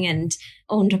everything and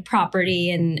owned property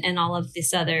and all of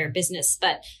this other business.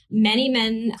 But many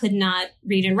men could not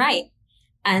read and write.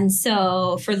 And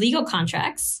so for legal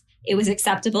contracts, it was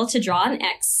acceptable to draw an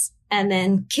X and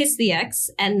then kiss the X,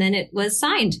 and then it was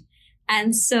signed.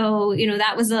 And so,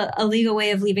 that was a legal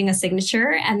way of leaving a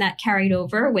signature, and that carried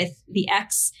over with the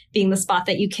X being the spot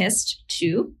that you kissed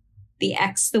to the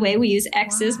X, the way we use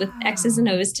X's with X's and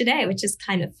O's today, which is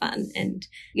kind of fun. And,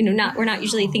 we're not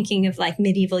usually thinking of like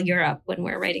medieval Europe when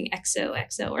we're writing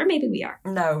XOXO, or maybe we are.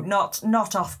 No,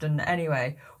 not often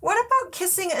anyway. What about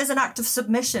kissing as an act of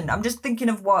submission? I'm just thinking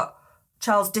of what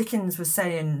Charles Dickens was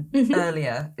saying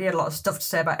earlier. He had a lot of stuff to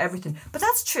say about everything. But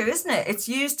that's true, isn't it? It's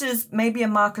used as maybe a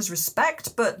mark as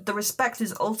respect, but the respect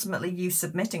is ultimately you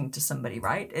submitting to somebody,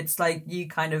 right? It's like you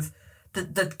kind of,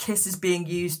 the kiss is being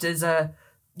used as a,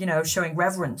 showing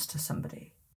reverence to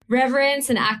somebody.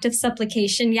 Reverence, an act of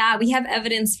supplication. Yeah, we have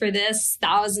evidence for this,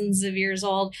 thousands of years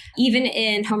old, even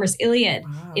in Homer's Iliad,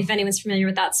 if anyone's familiar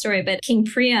with that story. But King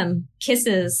Priam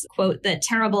kisses, quote, the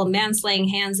terrible man-slaying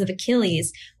hands of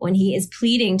Achilles when he is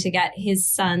pleading to get his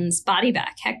son's body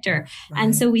back, Hector. Right.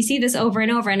 And so we see this over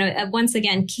and over. And once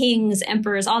again, kings,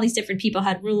 emperors, all these different people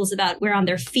had rules about where on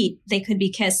their feet they could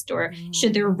be kissed, or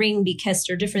should their ring be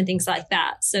kissed, or different things like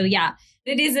that. So yeah,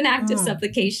 it is an act of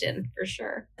supplication, for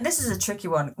sure. This is a tricky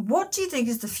one. What do you think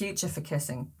is the future for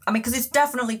kissing? I mean, because it's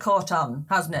definitely caught on,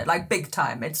 hasn't it? Like, big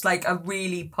time. It's like a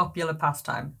really popular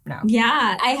pastime now.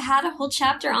 Yeah, I had a whole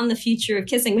chapter on the future of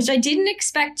kissing, which I didn't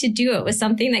expect to do. It was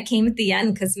something that came at the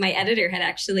end because my editor had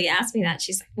actually asked me that.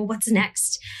 She's like, well, what's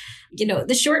next?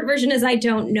 The short version is I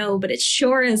don't know, but it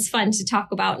sure is fun to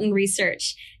talk about and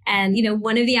research. And,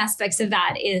 one of the aspects of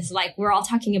that is like, we're all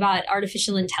talking about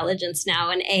artificial intelligence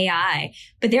now and AI,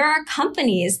 but there are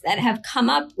companies that have come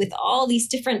up with all these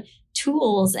different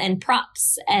tools and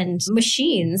props and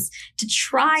machines to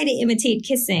try to imitate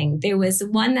kissing. There was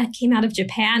one that came out of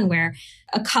Japan where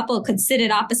a couple could sit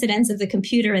at opposite ends of the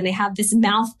computer and they have this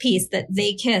mouthpiece that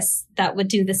they kiss that would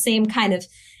do the same kind of,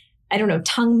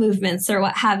 tongue movements or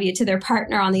what have you to their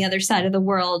partner on the other side of the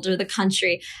world or the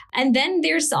country. And then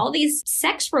there's all these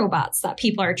sex robots that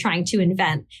people are trying to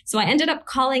invent. So I ended up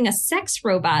calling a sex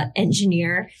robot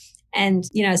engineer. And,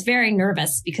 I was very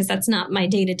nervous because that's not my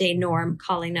day-to-day norm,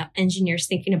 calling up engineers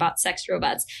thinking about sex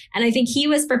robots. And I think he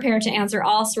was prepared to answer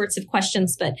all sorts of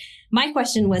questions. But my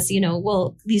question was,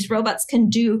 well, these robots can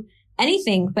do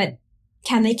anything, but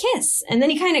can they kiss? And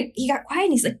then he got quiet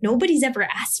and he's like, nobody's ever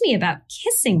asked me about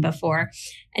kissing before.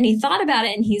 And he thought about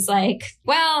it and he's like,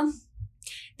 well,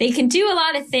 they can do a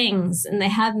lot of things and they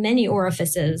have many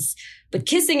orifices, but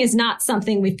kissing is not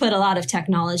something we've put a lot of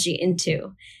technology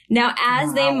into. Now,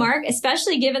 as they mark,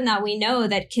 especially given that we know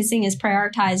that kissing is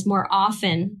prioritized more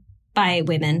often by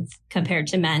women compared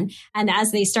to men, and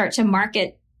as they start to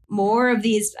market more of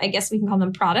these, I guess we can call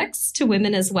them products, to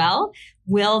women as well?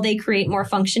 Will they create more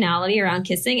functionality around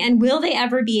kissing? And will they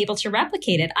ever be able to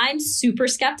replicate it? I'm super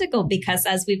skeptical because,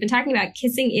 as we've been talking about,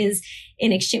 kissing is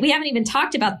in exchange. We haven't even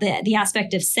talked about the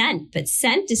aspect of scent, but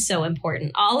scent is so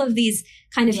important. All of these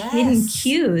kind of hidden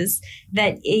cues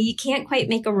that you can't quite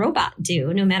make a robot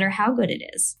do, no matter how good it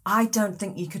is. I don't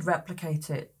think you could replicate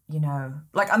it. You know,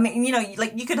 like, I mean, you know,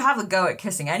 like you could have a go at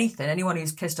kissing anything. Anyone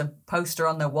who's kissed a poster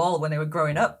on their wall when they were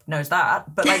growing up knows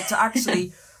that. But like to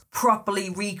actually properly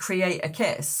recreate a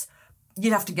kiss,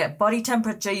 you'd have to get body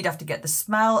temperature, you'd have to get the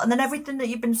smell. And then everything that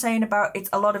you've been saying about it,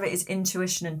 a lot of it is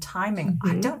intuition and timing.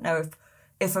 I don't know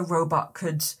if a robot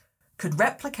could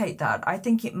replicate that. I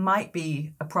think it might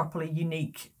be a properly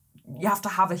unique, you have to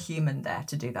have a human there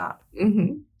to do that.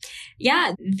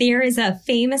 Yeah, there is a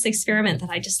famous experiment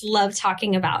that I just love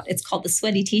talking about. It's called the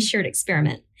sweaty t-shirt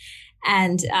experiment.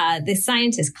 And the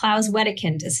scientist, Klaus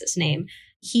Wedekind is his name.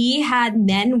 He had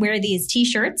men wear these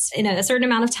t-shirts in a certain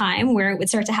amount of time where it would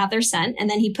start to have their scent. And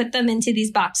then he put them into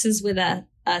these boxes with a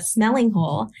smelling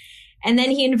hole. And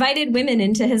then he invited women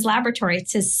into his laboratory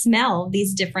to smell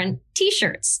these different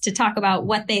t-shirts to talk about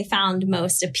what they found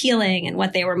most appealing and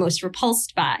what they were most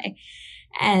repulsed by.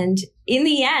 And in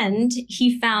the end,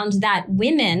 he found that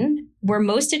women were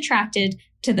most attracted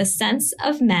to the scents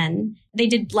of men. They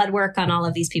did blood work on all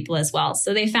of these people as well.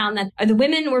 So they found that the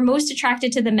women were most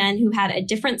attracted to the men who had a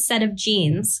different set of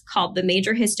genes called the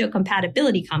major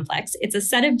histocompatibility complex. It's a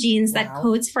set of genes that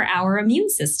codes for our immune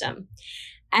system.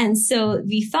 And so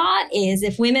the thought is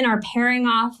if women are pairing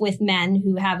off with men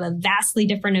who have a vastly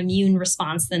different immune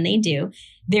response than they do,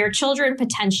 their children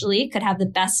potentially could have the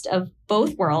best of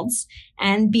both worlds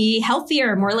and be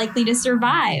healthier, more likely to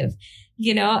survive,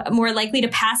 you know, more likely to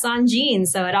pass on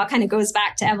genes. So it all kind of goes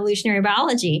back to evolutionary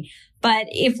biology. But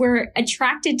if we're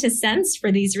attracted to scents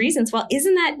for these reasons, well,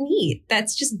 isn't that neat?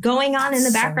 That's just going on in the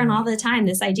background all the time.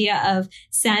 This idea of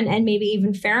scent and maybe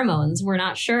even pheromones, we're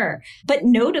not sure. But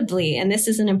notably, and this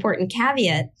is an important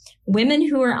caveat, women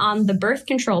who are on the birth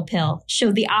control pill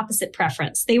showed the opposite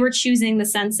preference. They were choosing the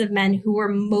scents of men who were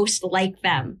most like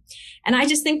them. And I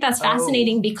just think that's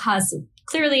fascinating because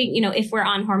clearly, you know, if we're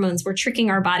on hormones, we're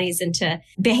tricking our bodies into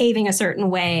behaving a certain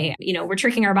way. You know, we're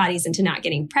tricking our bodies into not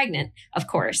getting pregnant, of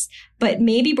course. But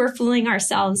maybe we're fooling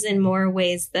ourselves in more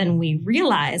ways than we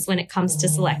realize when it comes to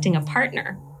selecting a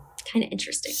partner. It's kind of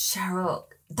interesting. Cheryl,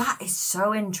 that is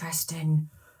so interesting.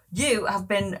 You have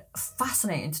been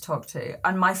fascinating to talk to.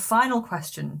 And my final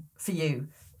question for you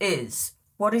is,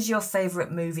 what is your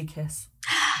favourite movie kiss?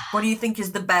 What do you think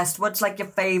is the best? What's like your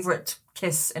favourite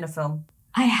kiss in a film?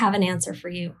 I have an answer for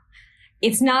you.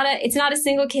 It's not a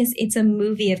single kiss. It's a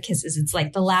movie of kisses. It's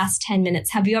like the last 10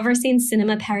 minutes. Have you ever seen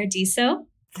Cinema Paradiso?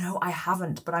 No, I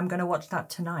haven't, but I'm going to watch that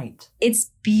tonight.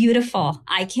 It's beautiful.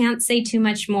 I can't say too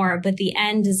much more, but the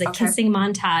end is a kissing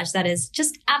montage that is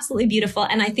just absolutely beautiful.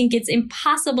 And I think it's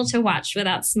impossible to watch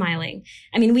without smiling.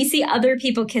 I mean, we see other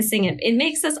people kissing it. It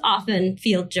makes us often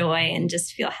feel joy and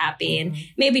just feel happy. And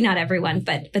maybe not everyone,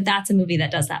 but that's a movie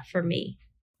that does that for me.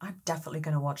 I'm definitely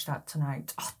going to watch that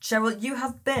tonight. Oh, Cheryl, you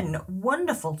have been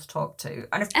wonderful to talk to.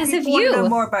 And if As people have want you. to know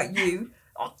more about you,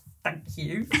 thank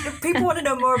you. If people want to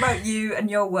know more about you and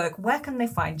your work, where can they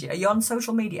find you? Are you on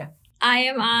social media? I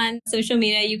am on social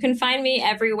media. You can find me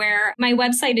everywhere. My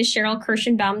website is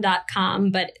CherylKirschenbaum.com,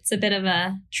 but it's a bit of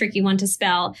a tricky one to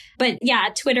spell. But yeah,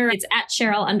 Twitter, it's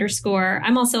 @Cheryl_.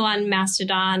 I'm also on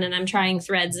Mastodon and I'm trying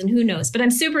Threads and who knows, but I'm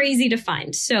super easy to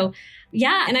find. So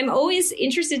yeah, and I'm always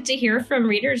interested to hear from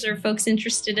readers or folks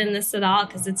interested in this at all,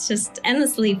 because it's just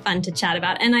endlessly fun to chat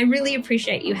about. And I really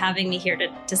appreciate you having me here to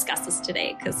discuss this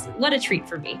today, because what a treat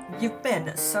for me. You've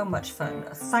been so much fun.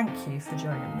 Thank you for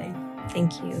joining me.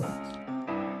 Thank you.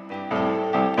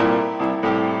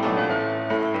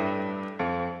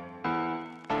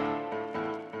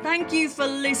 Thank you for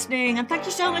listening, and thank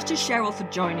you so much to Cheryl for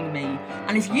joining me.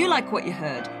 And if you like what you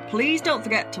heard, please don't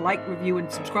forget to like, review, and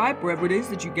subscribe wherever it is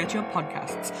that you get your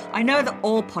podcasts. I know that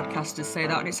all podcasters say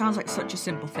that, and it sounds like such a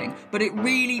simple thing, but it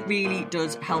really, really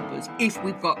does help us if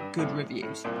we've got good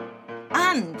reviews.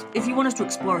 And if you want us to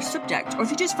explore a subject, or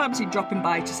if you just fancy dropping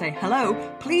by to say hello,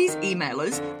 please email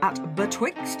us at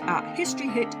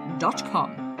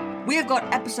betwixt@historyhit.com. We have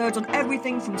got episodes on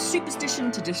everything from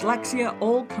superstition to dyslexia,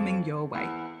 all coming your way.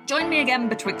 Join me again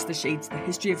betwixt the sheets, the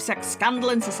history of sex,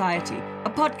 scandal and society, a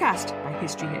podcast by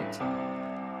History Hit.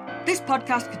 This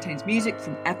podcast contains music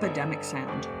from Epidemic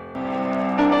Sound.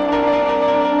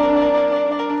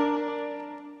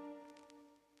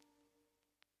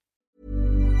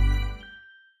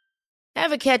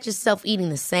 Ever catch yourself eating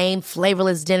the same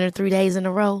flavorless dinner 3 days in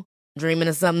a row? Dreaming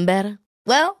of something better?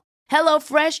 Well,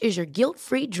 HelloFresh is your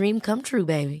guilt-free dream come true,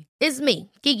 baby. It's me,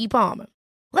 Keke Palmer.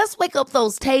 Let's wake up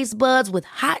those taste buds with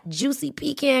hot, juicy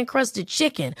pecan-crusted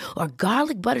chicken or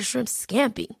garlic butter shrimp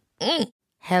scampi.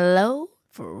 Hello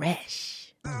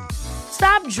Fresh.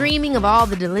 Stop dreaming of all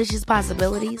the delicious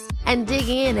possibilities and dig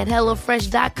in at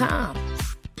HelloFresh.com.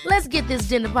 Let's get this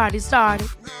dinner party started.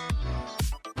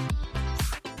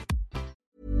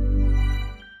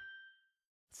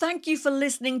 Thank you for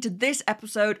listening to this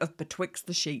episode of Betwixt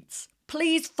the Sheets.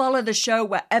 Please follow the show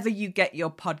wherever you get your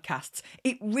podcasts.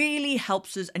 It really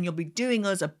helps us and you'll be doing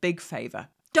us a big favour.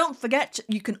 Don't forget,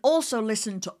 you can also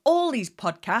listen to all these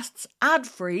podcasts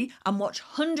ad-free and watch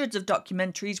hundreds of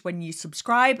documentaries when you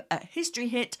subscribe at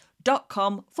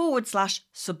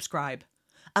historyhit.com/subscribe.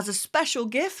 As a special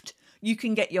gift, you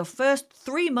can get your first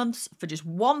 3 months for just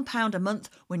 £1 a month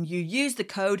when you use the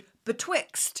code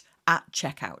BETWIXT at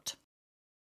checkout.